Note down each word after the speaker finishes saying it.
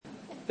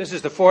This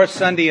is the fourth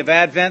Sunday of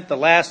Advent, the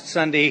last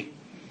Sunday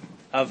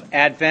of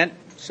Advent.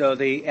 So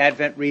the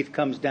Advent wreath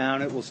comes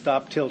down, it will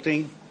stop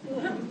tilting,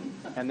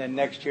 and then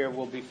next year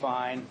we'll be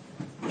fine,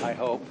 I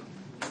hope.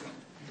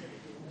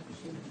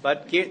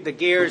 But the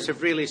gears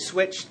have really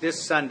switched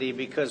this Sunday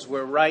because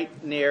we're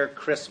right near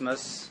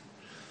Christmas.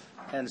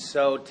 And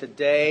so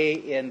today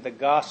in the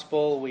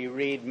Gospel we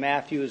read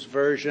Matthew's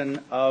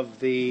version of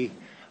the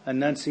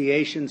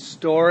Annunciation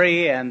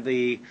story and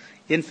the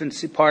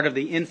infancy part of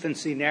the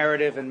infancy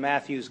narrative in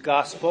Matthew's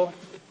Gospel.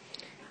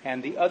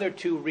 And the other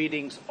two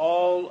readings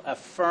all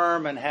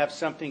affirm and have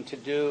something to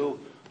do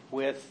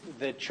with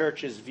the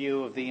church's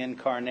view of the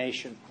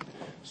Incarnation.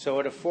 So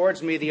it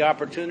affords me the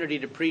opportunity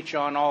to preach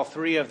on all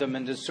three of them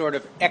and to sort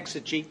of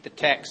exegete the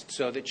text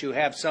so that you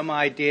have some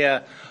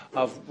idea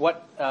of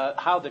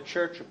how the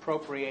church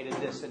appropriated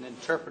this and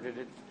interpreted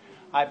it.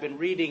 I've been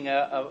reading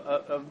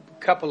a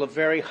couple of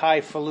very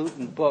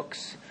highfalutin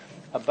books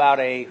about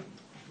a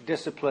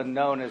discipline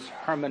known as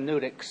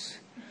hermeneutics.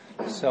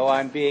 So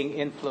I'm being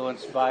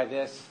influenced by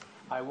this.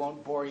 I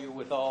won't bore you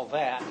with all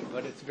that,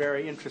 but it's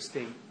very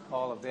interesting,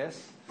 all of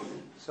this.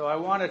 So I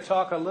want to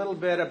talk a little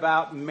bit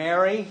about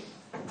Mary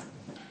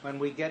when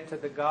we get to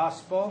the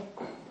Gospel,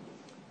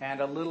 and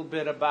a little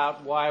bit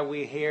about why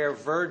we hear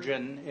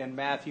virgin in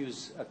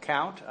Matthew's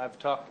account.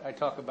 I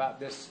talk about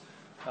this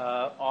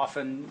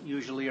often,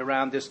 usually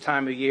around this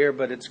time of year,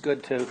 but it's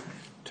good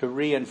to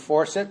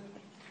reinforce it,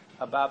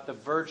 about the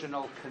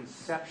virginal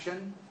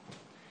conception,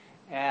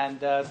 and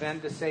then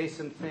to say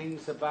some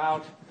things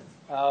about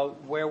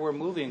where we're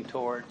moving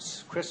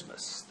towards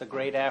Christmas, the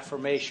great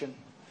affirmation,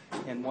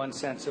 in one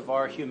sense, of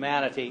our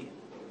humanity.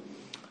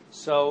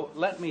 So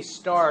let me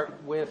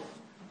start with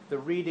the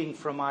reading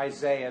from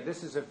Isaiah.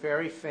 This is a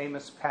very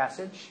famous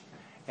passage,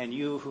 and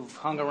you who've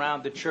hung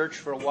around the church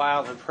for a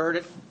while have heard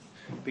it.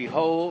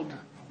 Behold,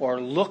 or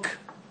look,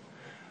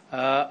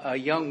 a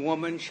young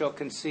woman shall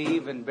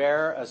conceive and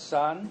bear a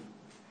son.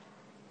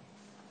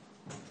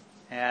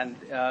 And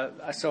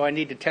so I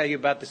need to tell you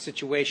about the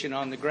situation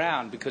on the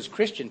ground, because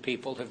Christian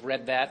people have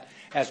read that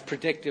as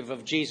predictive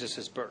of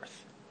Jesus'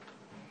 birth.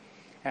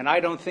 And I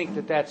don't think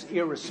that that's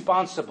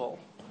irresponsible,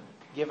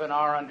 given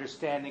our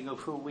understanding of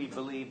who we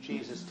believe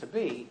Jesus to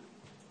be.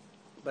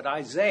 But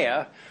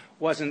Isaiah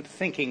wasn't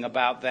thinking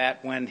about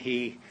that when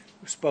he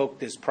spoke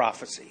this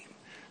prophecy.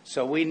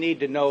 So we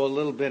need to know a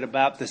little bit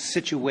about the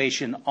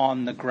situation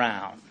on the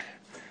ground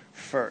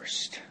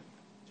first.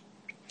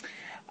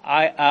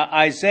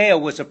 Isaiah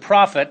was a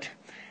prophet,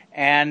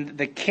 and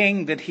the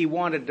king that he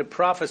wanted to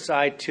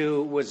prophesy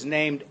to was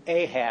named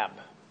Ahab.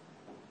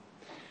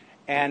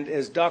 And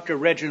as Dr.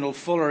 Reginald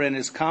Fuller in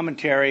his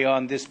commentary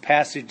on this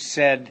passage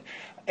said,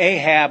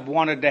 Ahab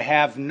wanted to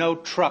have no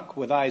truck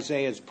with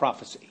Isaiah's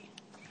prophecy.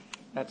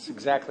 That's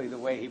exactly the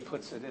way he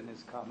puts it in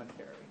his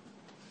commentary.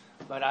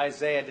 But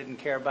Isaiah didn't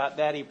care about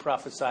that. He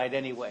prophesied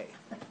anyway.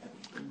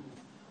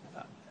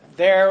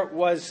 There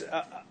was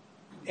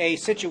a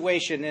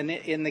situation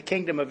in the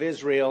kingdom of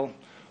Israel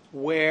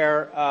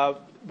where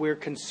we're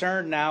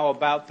concerned now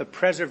about the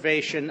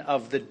preservation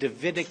of the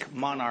Davidic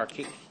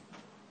monarchy.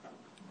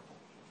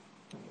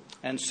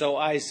 And so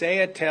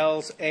Isaiah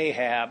tells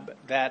Ahab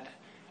that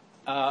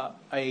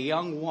a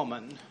young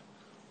woman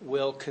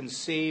will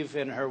conceive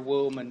in her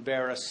womb and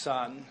bear a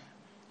son,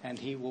 and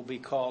he will be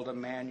called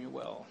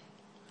Emmanuel.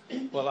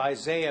 Well,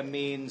 Isaiah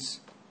means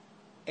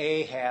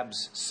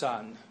Ahab's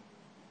son,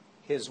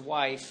 his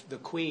wife, the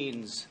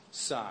queen's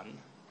son,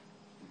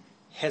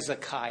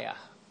 Hezekiah.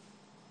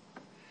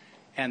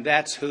 And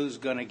that's who's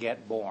going to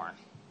get born.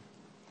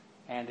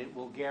 And it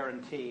will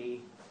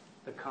guarantee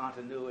the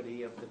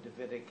continuity of the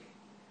Davidic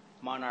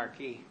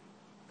monarchy.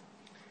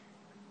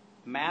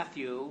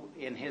 Matthew,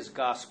 in his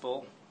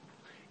gospel,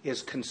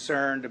 is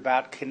concerned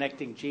about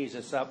connecting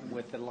Jesus up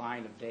with the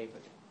line of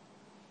David.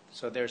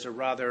 So there's a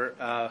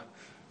rather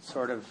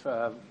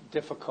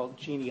difficult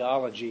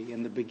genealogy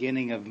in the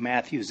beginning of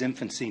Matthew's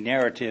infancy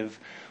narrative,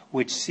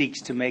 which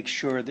seeks to make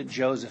sure that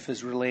Joseph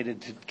is related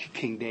to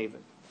King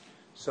David.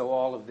 So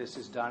all of this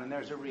is done, and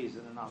there's a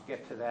reason, and I'll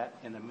get to that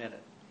in a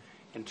minute,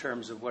 in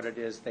terms of what it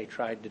is they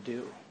tried to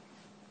do.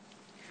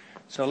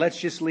 So let's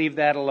just leave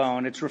that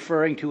alone. It's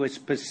referring to a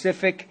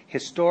specific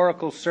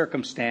historical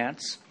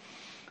circumstance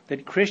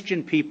that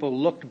Christian people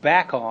looked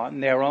back on,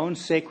 their own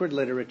sacred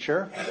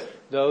literature,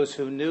 those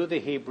who knew the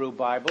Hebrew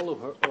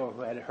Bible or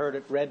who had heard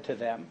it read to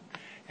them,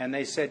 and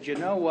they said, you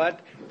know what?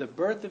 The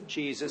birth of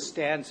Jesus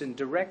stands in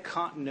direct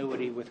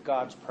continuity with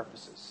God's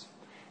purposes.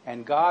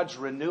 And God's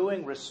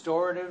renewing,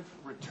 restorative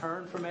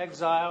return from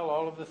exile,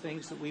 all of the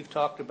things that we've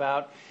talked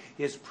about,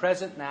 is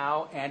present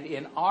now, and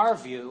in our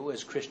view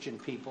as Christian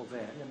people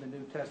then, in the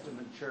New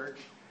Testament church,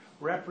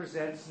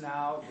 represents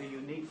now the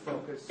unique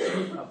focus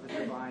of the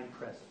divine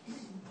presence.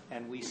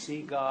 And we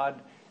see God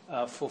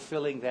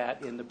fulfilling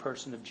that in the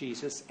person of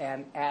Jesus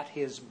and at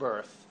his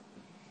birth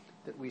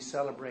that we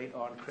celebrate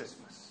on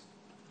Christmas.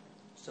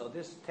 So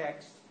this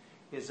text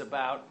is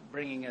about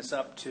bringing us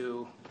up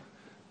to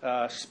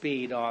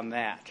speed on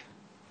that.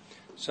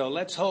 So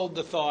let's hold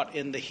the thought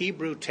in the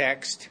Hebrew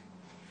text.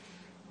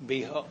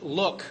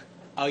 Look,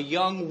 a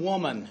young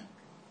woman,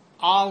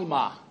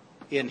 Alma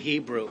in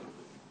Hebrew,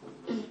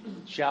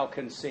 shall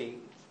conceive.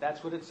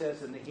 That's what it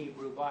says in the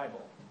Hebrew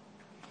Bible.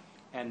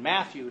 And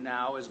Matthew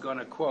now is going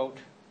to quote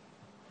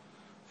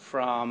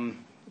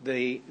from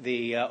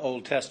the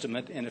Old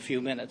Testament in a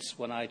few minutes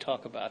when I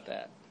talk about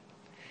that.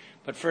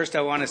 But first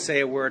I want to say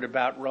a word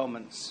about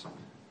Romans.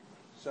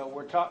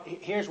 So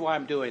here's why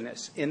I'm doing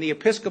this. In the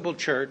Episcopal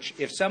Church,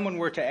 if someone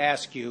were to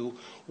ask you,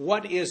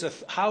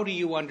 how do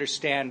you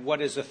understand what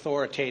is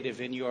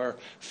authoritative in your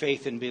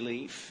faith and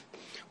belief?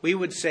 We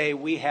would say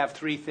we have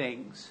three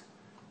things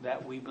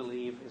that we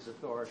believe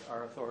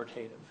are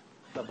authoritative.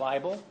 The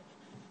Bible,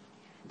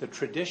 the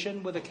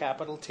tradition with a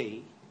capital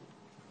T,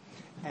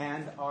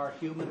 and our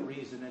human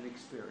reason and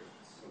experience.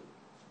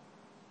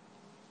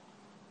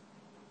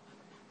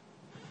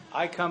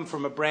 I come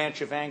from a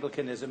branch of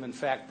Anglicanism, in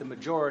fact, the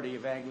majority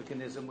of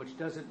Anglicanism, which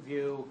doesn't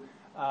view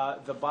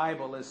the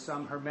Bible as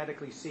some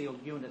hermetically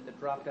sealed unit that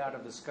dropped out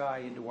of the sky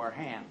into our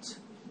hands,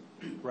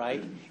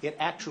 right? It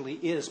actually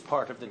is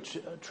part of the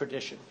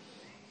tradition.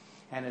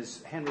 And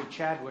as Henry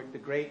Chadwick, the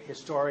great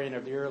historian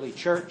of the early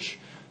church,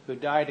 who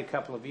died a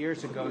couple of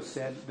years ago,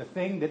 said, the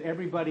thing that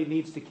everybody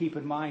needs to keep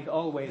in mind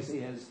always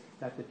is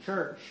that the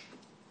church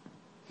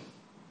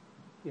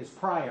is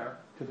prior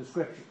to the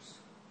Scriptures.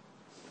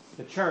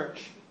 The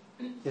church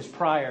is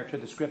prior to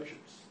the Scriptures.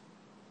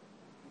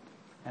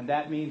 And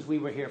that means we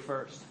were here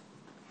first.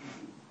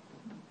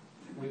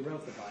 We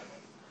wrote the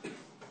Bible.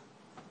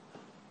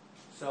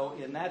 So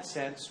in that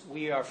sense,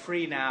 we are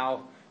free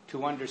now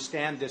to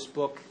understand this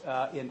book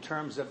in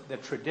terms of the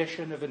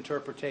tradition of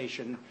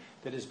interpretation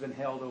that has been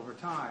held over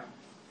time.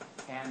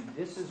 And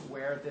this is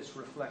where this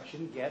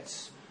reflection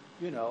gets,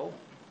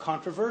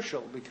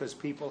 controversial, because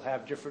people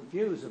have different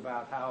views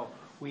about how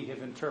we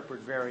have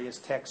interpreted various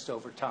texts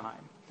over time.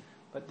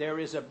 But there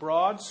is a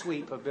broad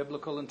sweep of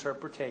biblical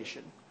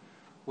interpretation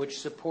which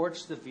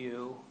supports the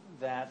view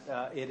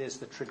that it is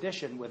the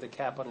tradition with a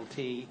capital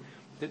T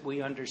that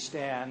we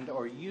understand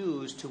or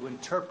use to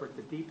interpret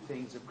the deep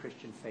things of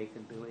Christian faith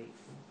and belief.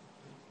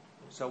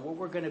 So what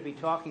we're going to be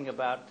talking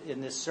about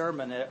in this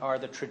sermon are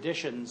the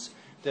traditions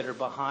that are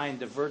behind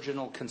the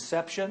virginal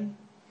conception,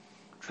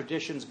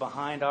 traditions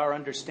behind our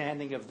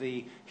understanding of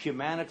the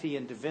humanity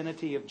and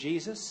divinity of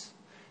Jesus,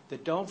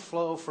 that don't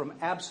flow from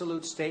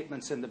absolute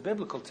statements in the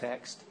biblical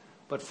text,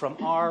 but from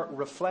our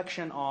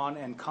reflection on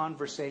and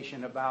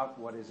conversation about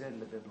what is in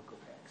the biblical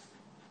text.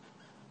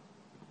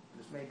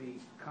 This may be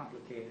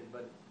complicated,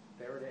 but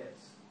there it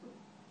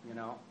is,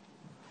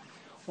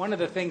 One of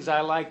the things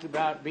I liked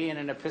about being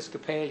an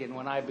Episcopalian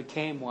when I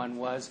became one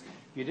was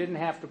you didn't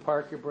have to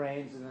park your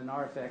brains in the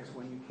narthex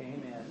when you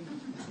came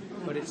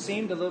in. But it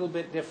seemed a little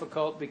bit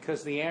difficult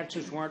because the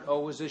answers weren't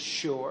always as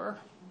sure.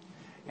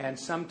 And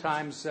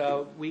sometimes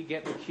we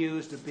get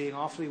accused of being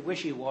awfully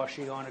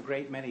wishy-washy on a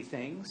great many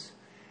things.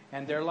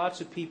 And there are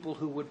lots of people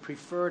who would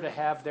prefer to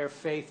have their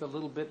faith a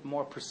little bit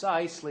more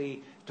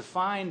precisely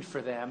defined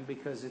for them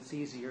because it's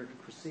easier to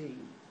proceed.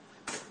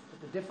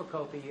 But the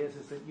difficulty is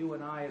that you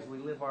and I, as we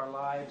live our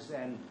lives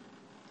and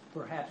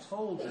perhaps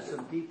hold to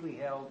some deeply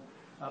held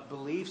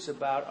beliefs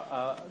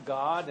about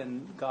God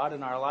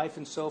in our life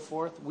and so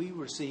forth, we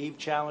receive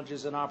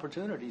challenges and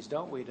opportunities,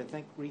 don't we, to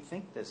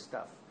rethink this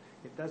stuff.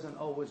 It doesn't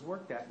always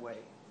work that way.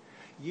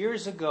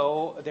 Years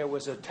ago, there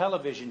was a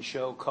television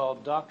show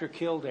called Dr.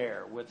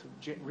 Kildare with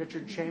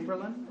Richard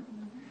Chamberlain,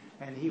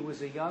 and he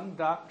was a young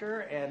doctor,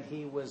 and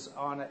he was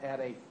at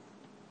a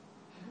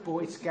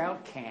Boy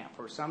Scout camp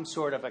or some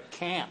sort of a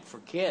camp for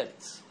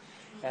kids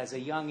as a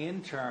young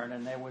intern,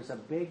 and there was a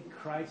big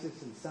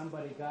crisis, and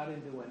somebody got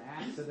into an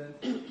accident,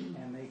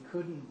 and they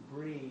couldn't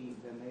breathe,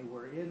 and they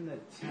were in the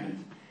tent.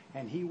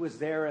 And he was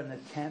there in the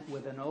tent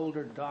with an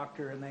older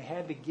doctor, and they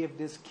had to give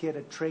this kid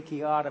a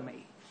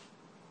tracheotomy.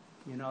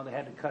 They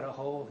had to cut a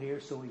hole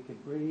here so he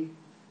could breathe.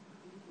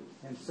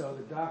 And so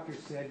the doctor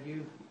said,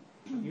 you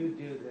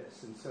do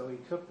this. And so he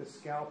took the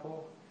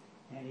scalpel,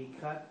 and he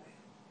cut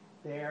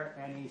there,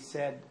 and he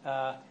said,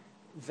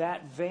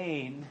 that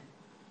vein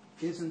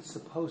isn't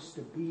supposed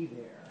to be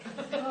there.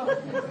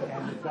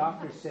 And the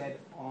doctor said,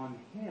 on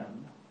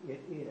him,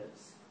 it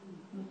is.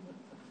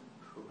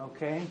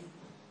 Okay?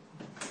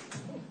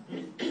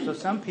 So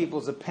some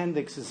people's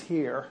appendix is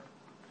here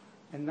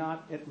and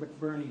not at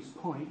McBurney's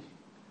point,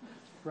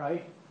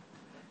 right?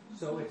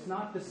 So it's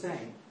not the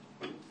same.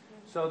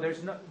 So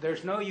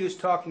there's no use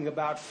talking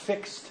about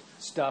fixed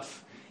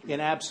stuff in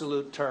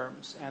absolute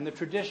terms. And the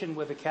tradition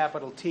with a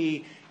capital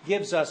T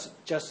gives us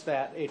just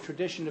that, a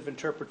tradition of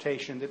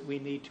interpretation that we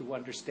need to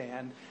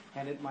understand,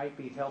 and it might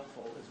be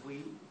helpful as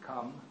we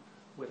come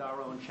with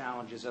our own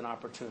challenges and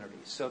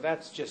opportunities. So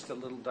that's just a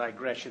little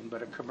digression,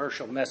 but a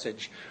commercial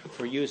message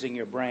for using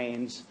your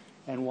brains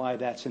and why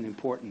that's an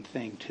important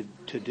thing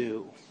to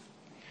do.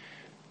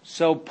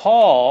 So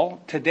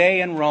Paul,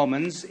 today in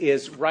Romans,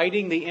 is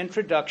writing the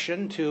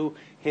introduction to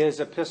his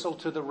epistle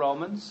to the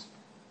Romans.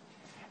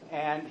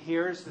 And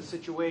here's the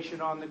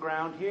situation on the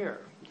ground here.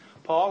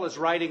 Paul is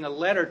writing a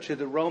letter to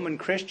the Roman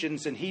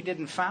Christians, and he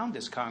didn't found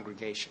this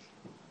congregation.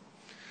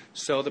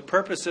 So the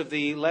purpose of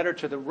the letter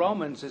to the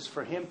Romans is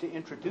for him to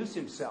introduce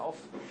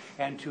himself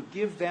and to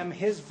give them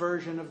his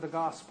version of the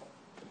gospel,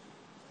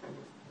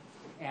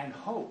 and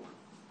hope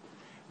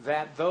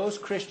that those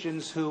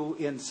Christians who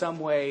in some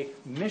way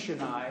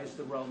missionized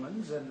the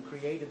Romans and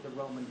created the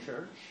Roman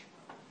church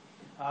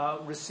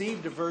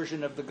received a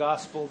version of the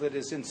gospel that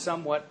is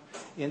somewhat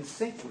in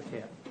sync with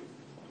him.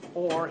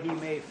 Or he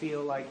may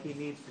feel like he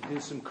needs to do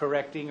some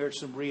correcting or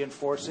some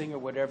reinforcing or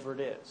whatever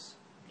it is.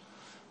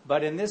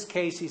 But in this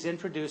case, he's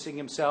introducing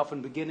himself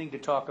and beginning to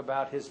talk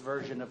about his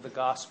version of the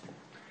gospel.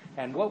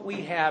 And what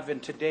we have in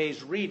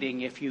today's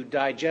reading, if you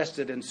digest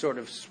it and sort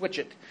of switch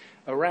it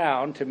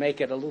around to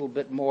make it a little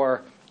bit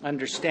more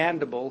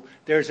understandable,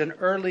 there's an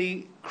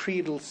early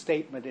creedal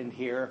statement in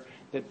here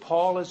that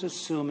Paul is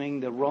assuming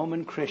the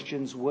Roman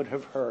Christians would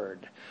have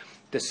heard.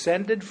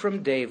 Descended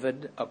from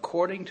David,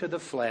 according to the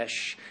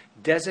flesh,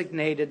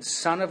 designated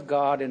Son of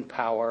God in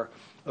power,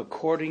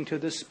 according to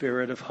the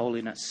Spirit of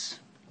holiness.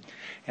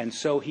 And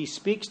so he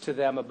speaks to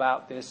them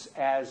about this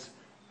as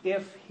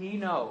if he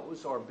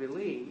knows or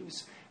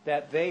believes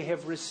that they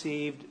have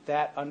received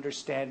that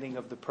understanding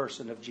of the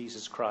person of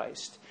Jesus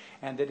Christ,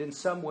 and that in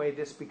some way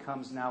this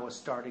becomes now a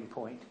starting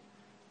point.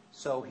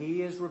 So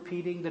he is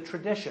repeating the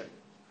tradition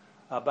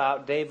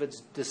about David's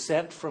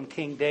descent from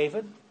King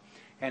David,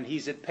 and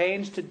he's at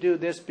pains to do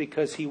this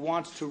because he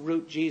wants to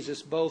root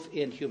Jesus both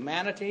in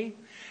humanity,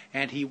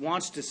 and he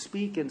wants to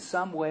speak in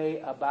some way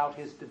about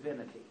his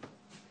divinity,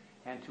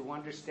 and to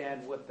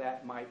understand what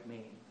that might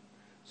mean.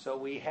 So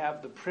we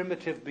have the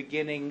primitive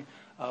beginning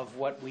of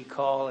what we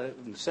call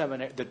in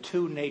seminary the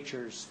two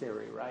natures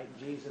theory, right?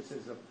 Jesus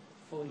is a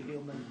fully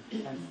human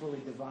and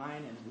fully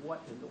divine, and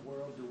what in the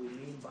world do we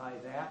mean by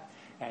that?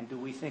 And do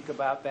we think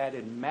about that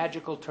in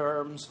magical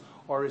terms,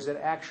 or is it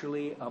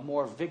actually a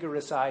more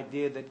vigorous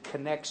idea that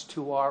connects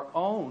to our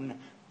own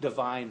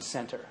divine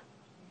center,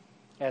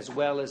 as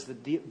well as the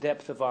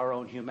depth of our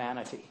own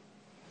humanity?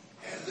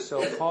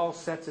 So Paul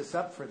sets us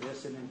up for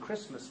this, and in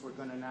Christmas we're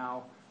going to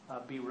now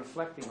be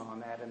reflecting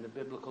on that in the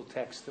biblical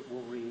text that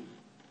we'll read.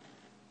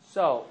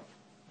 So,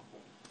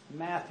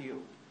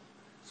 Matthew.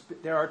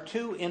 There are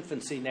two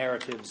infancy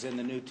narratives in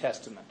the New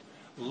Testament,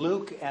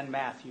 Luke and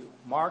Matthew.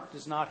 Mark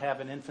does not have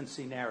an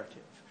infancy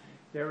narrative.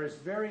 There is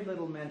very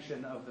little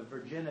mention of the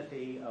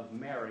virginity of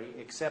Mary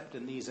except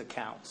in these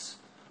accounts.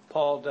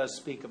 Paul does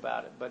speak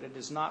about it, but it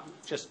is not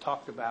just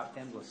talked about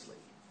endlessly.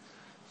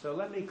 So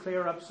let me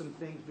clear up some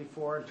things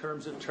before in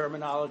terms of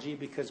terminology,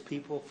 because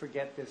people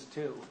forget this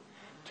too.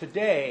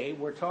 Today,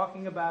 we're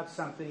talking about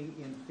something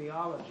in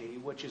theology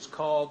which is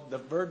called the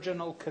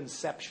virginal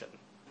conception.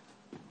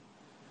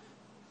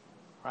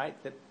 Right?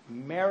 That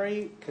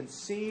Mary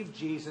conceived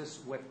Jesus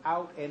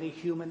without any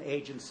human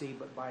agency,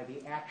 but by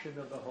the action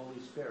of the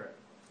Holy Spirit.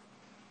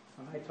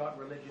 When I taught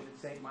religion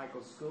at St.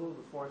 Michael's School,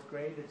 the fourth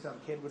grade, and some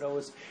kid would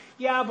always,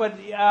 but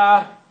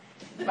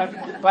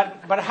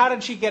how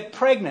did she get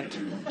pregnant?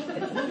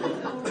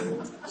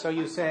 So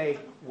you say,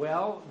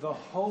 well, the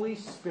Holy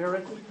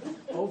Spirit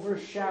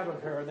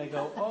overshadowed her, and they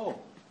go, oh.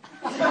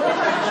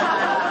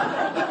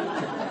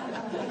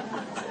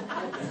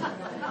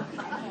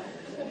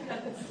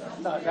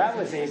 No, that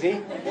was easy.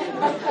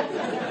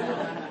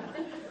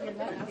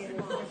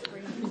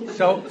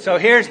 So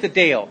here's the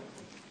deal.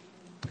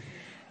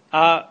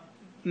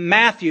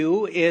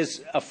 Matthew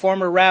is a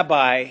former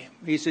rabbi.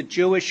 He's a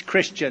Jewish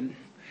Christian.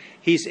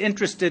 He's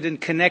interested in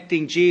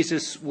connecting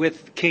Jesus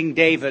with King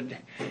David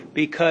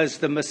because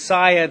the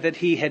Messiah that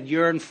he had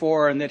yearned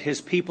for and that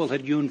his people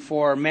had yearned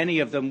for, many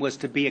of them, was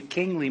to be a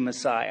kingly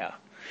Messiah.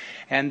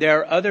 And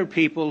there are other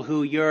people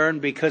who yearn,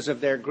 because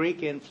of their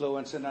Greek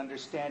influence and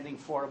understanding,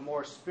 for a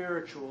more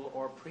spiritual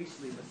or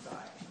priestly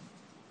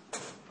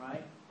Messiah.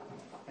 Right?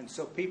 And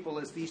so people,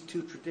 as these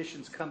two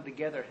traditions come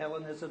together,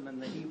 Hellenism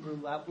and the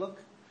Hebrew outlook,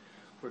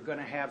 we're going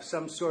to have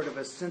some sort of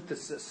a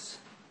synthesis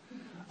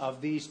of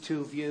these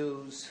two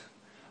views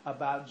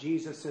about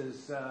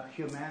Jesus'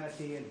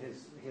 humanity and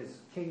his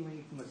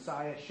kingly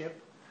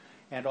messiahship,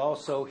 and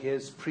also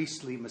his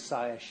priestly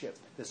messiahship,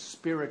 the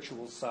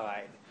spiritual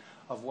side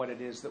of what it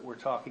is that we're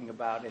talking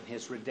about in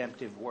his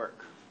redemptive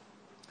work.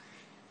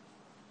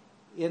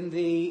 In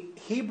the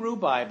Hebrew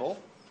Bible,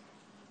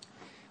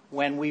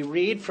 when we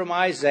read from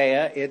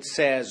Isaiah, it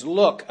says,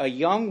 "Look, a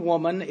young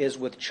woman is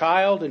with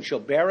child and shall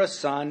bear a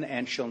son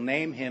and shall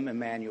name him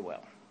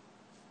Emmanuel."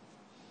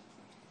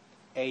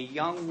 A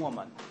young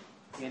woman,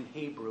 in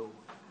Hebrew,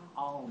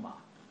 Alma.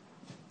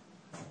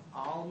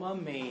 Alma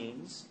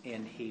means,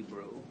 in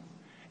Hebrew,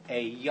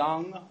 a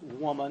young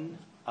woman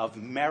of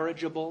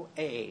marriageable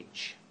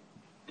age,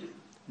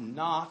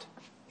 not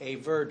a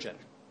virgin.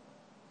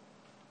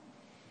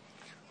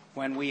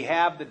 When we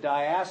have the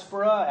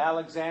diaspora,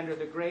 Alexander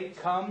the Great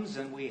comes,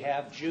 and we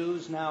have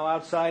Jews now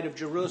outside of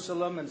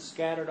Jerusalem and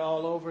scattered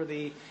all over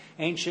the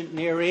ancient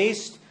Near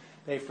East.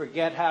 They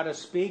forget how to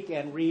speak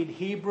and read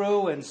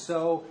Hebrew, and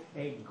so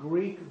a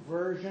Greek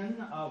version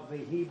of the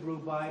Hebrew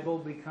Bible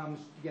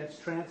gets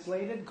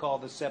translated,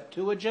 called the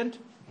Septuagint,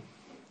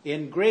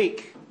 in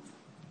Greek.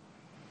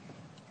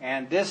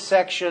 And this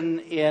section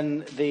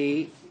in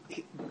the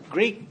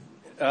Greek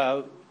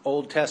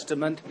Old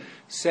Testament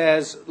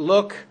says,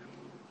 look,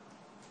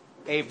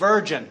 a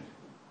virgin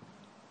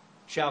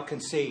shall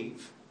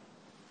conceive.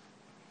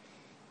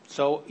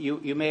 So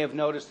you may have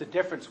noticed the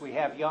difference. We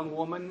have young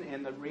woman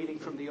in the reading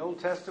from the Old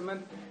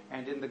Testament,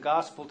 and in the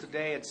Gospel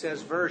today it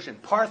says virgin,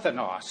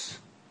 Parthenos.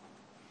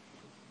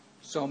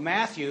 So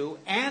Matthew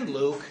and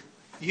Luke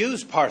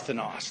use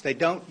Parthenos. They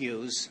don't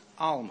use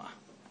Alma.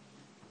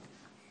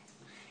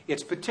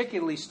 It's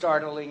particularly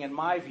startling in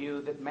my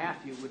view that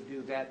Matthew would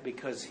do that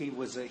because he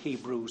was a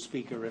Hebrew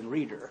speaker and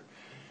reader.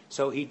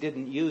 So he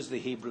didn't use the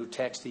Hebrew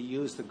text, he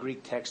used the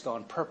Greek text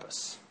on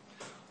purpose.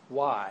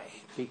 Why?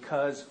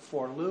 Because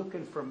for Luke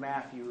and for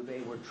Matthew,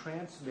 they were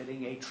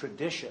transmitting a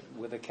tradition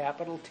with a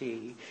capital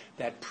T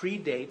that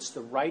predates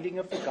the writing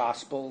of the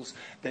Gospels,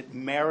 that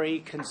Mary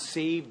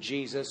conceived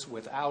Jesus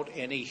without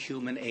any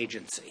human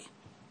agency.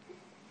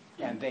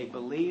 And they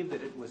believed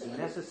that it was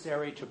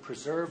necessary to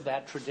preserve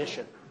that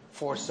tradition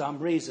for some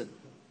reason.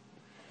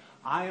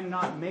 I am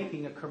not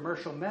making a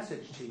commercial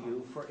message to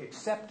you for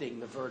accepting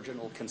the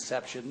virginal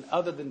conception,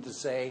 other than to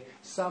say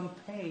some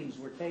pains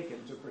were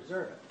taken to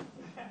preserve it.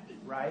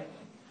 Right?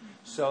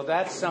 So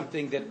that's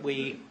something that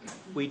we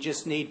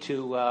just need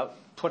to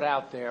put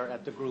out there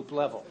at the group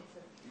level.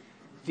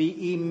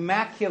 The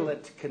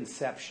Immaculate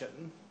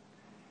Conception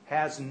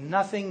has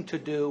nothing to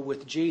do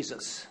with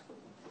Jesus.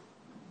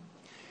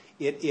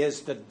 It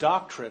is the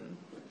doctrine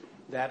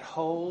that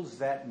holds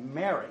that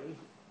Mary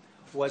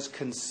was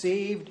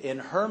conceived in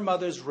her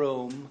mother's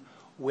womb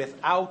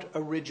without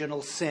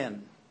original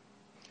sin.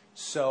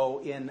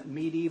 So in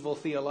medieval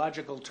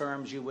theological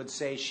terms, you would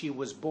say she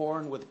was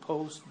born with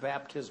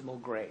post-baptismal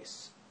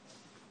grace.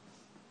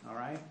 All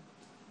right?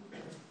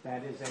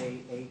 That is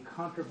a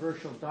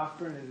controversial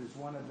doctrine. It is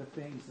one of the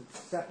things that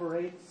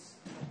separates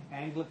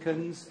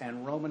Anglicans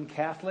and Roman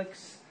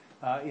Catholics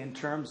in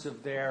terms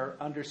of their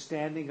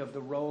understanding of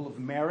the role of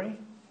Mary.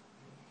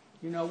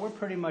 You know, we're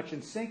pretty much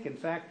in sync. In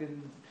fact,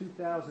 in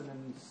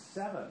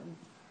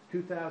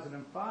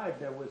 2005,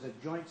 there was a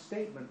joint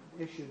statement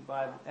issued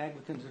by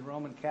Anglicans and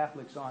Roman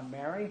Catholics on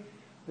Mary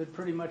that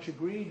pretty much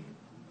agreed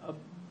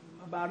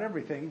about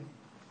everything,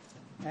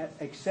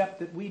 except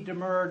that we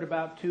demurred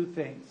about two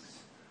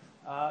things.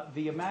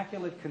 The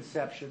Immaculate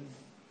Conception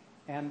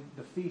and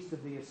the Feast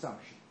of the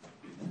Assumption,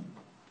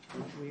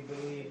 which we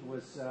believe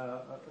is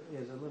a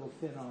little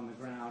thin on the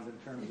ground in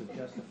terms of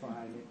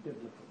justifying it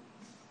biblically,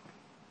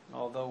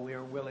 although we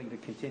are willing to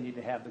continue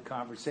to have the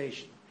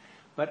conversation.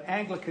 But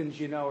Anglicans,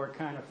 you know, are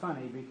kind of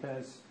funny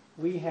because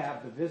we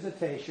have the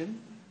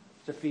Visitation,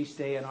 it's a feast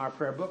day in our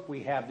prayer book.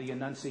 We have the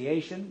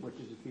Annunciation, which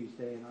is a feast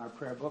day in our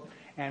prayer book.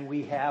 And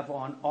we have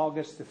on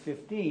August the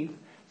 15th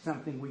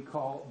something we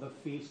call the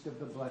Feast of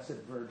the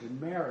Blessed Virgin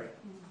Mary.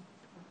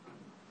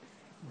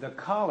 The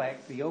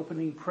collect, the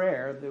opening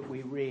prayer that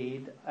we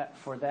read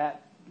for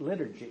that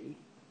liturgy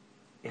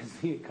is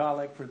the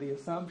collect for the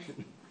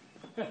Assumption.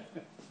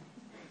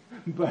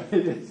 But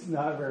it is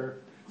never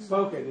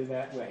spoken in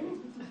that way,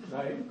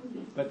 right?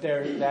 But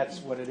that's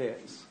what it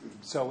is.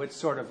 So it's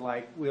sort of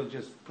like we'll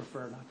just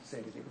prefer not to say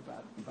anything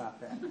about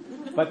that.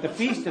 But the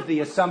Feast of the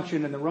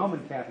Assumption in the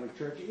Roman Catholic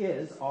Church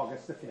is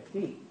August the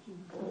 15th.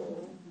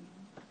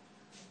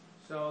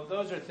 So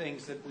those are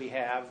things that we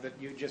have that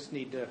you just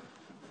need to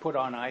put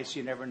on ice.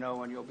 You never know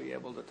when you'll be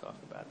able to talk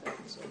about that.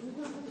 So,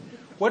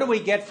 what do we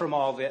get from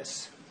all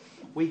this?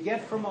 We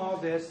get from all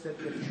this that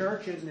the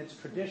church, in its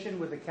tradition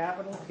with a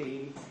capital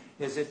T,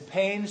 is at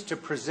pains to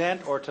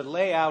present or to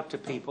lay out to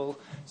people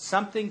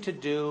something to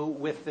do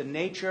with the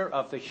nature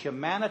of the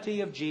humanity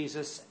of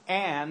Jesus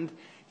and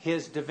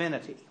his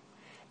divinity.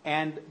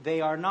 And they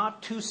are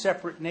not two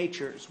separate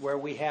natures where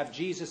we have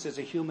Jesus as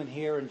a human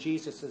here and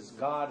Jesus as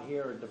God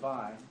here and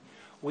divine.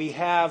 We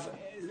have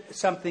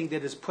something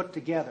that is put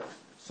together.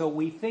 So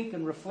we think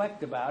and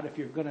reflect about, if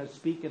you're going to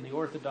speak in the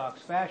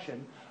Orthodox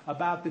fashion,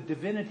 about the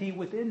divinity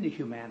within the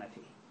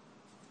humanity.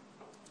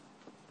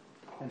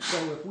 And so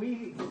if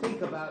we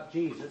think about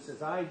Jesus,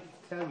 as I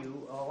tell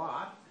you a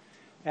lot,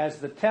 as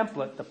the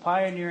template, the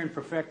pioneer and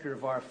perfecter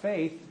of our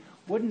faith,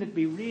 wouldn't it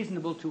be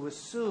reasonable to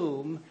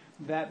assume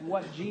that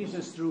what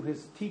Jesus, through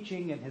his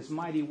teaching and his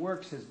mighty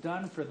works, has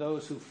done for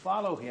those who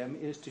follow him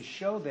is to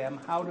show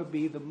them how to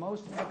be the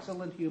most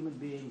excellent human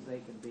beings they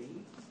can be?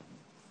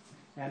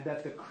 And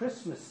that the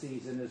Christmas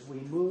season, as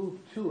we move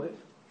to it,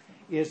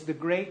 is the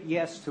great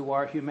yes to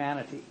our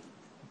humanity,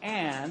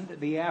 and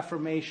the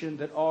affirmation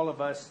that all of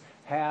us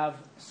have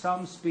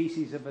some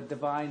species of a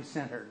divine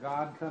center,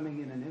 God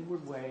coming in an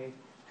inward way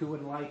to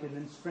enlighten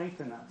and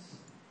strengthen us.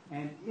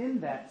 And in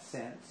that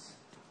sense,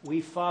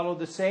 we follow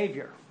the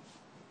Savior.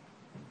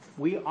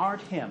 We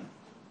aren't him,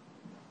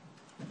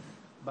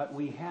 but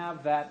we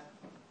have that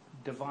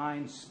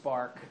divine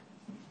spark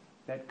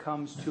that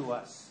comes to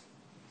us.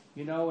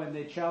 You know, in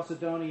the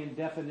Chalcedonian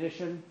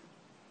definition,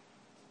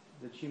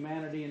 the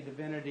humanity and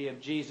divinity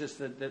of Jesus,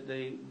 in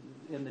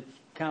the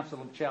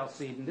Council of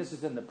Chalcedon, this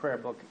is in the prayer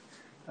book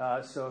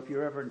So if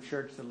you're ever in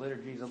church, the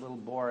liturgy is a little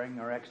boring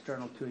or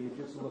external to you,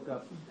 just look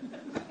up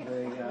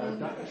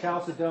the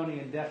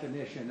Chalcedonian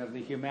definition of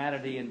the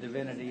humanity and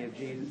divinity of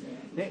Jesus.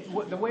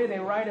 The way they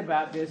write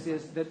about this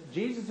is that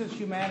Jesus'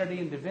 humanity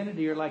and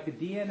divinity are like a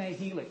DNA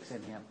helix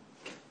in him.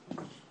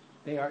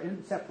 They are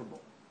inseparable.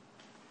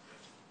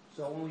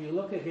 So when you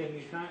look at him,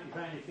 you're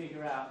trying to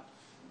figure out,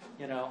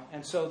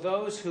 and so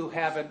those who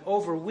have an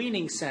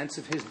overweening sense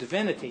of his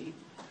divinity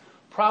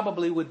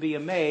probably would be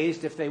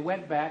amazed if they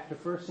went back to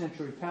first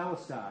century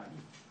Palestine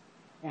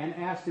and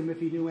asked him if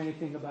he knew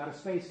anything about a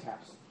space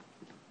capsule.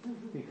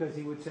 Because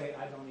he would say,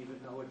 I don't even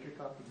know what you're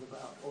talking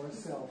about, or a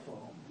cell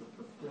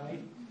phone,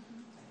 right?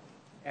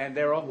 And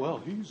they're all, well,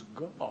 he's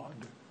God,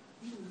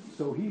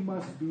 so he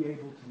must be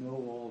able to know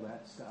all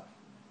that stuff.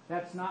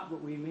 That's not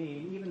what we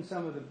mean. Even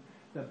some of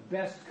the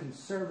best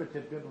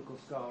conservative biblical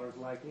scholars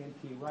like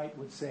N.T. Wright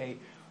would say,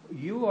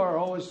 you are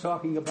always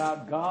talking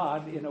about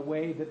God in a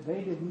way that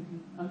they didn't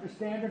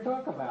understand or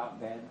talk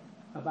about then,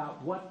 about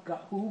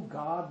who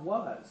God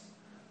was.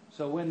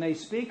 So when they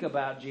speak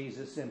about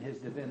Jesus and his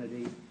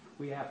divinity,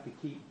 we have to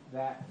keep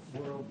that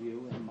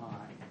worldview in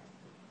mind.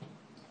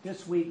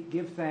 This week,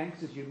 give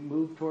thanks as you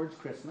move towards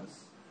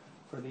Christmas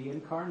for the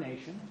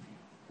incarnation,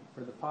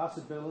 for the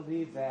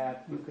possibility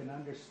that you can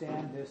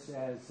understand this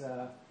as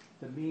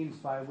the means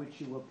by which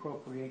you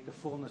appropriate the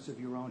fullness of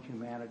your own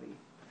humanity.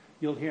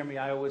 You'll hear me,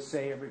 I always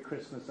say every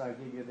Christmas I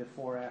give you the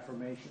 4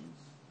 affirmations.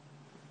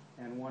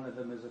 And one of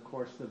them is, of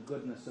course, the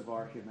goodness of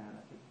our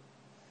humanity.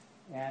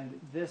 And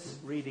this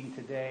reading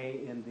today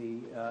in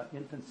the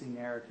infancy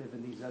narrative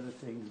and these other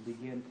things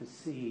begin to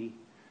see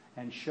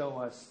and show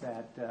us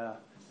that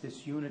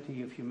this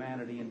unity of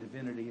humanity and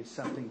divinity is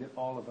something that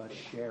all of us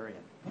share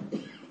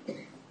in.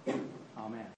 Amen.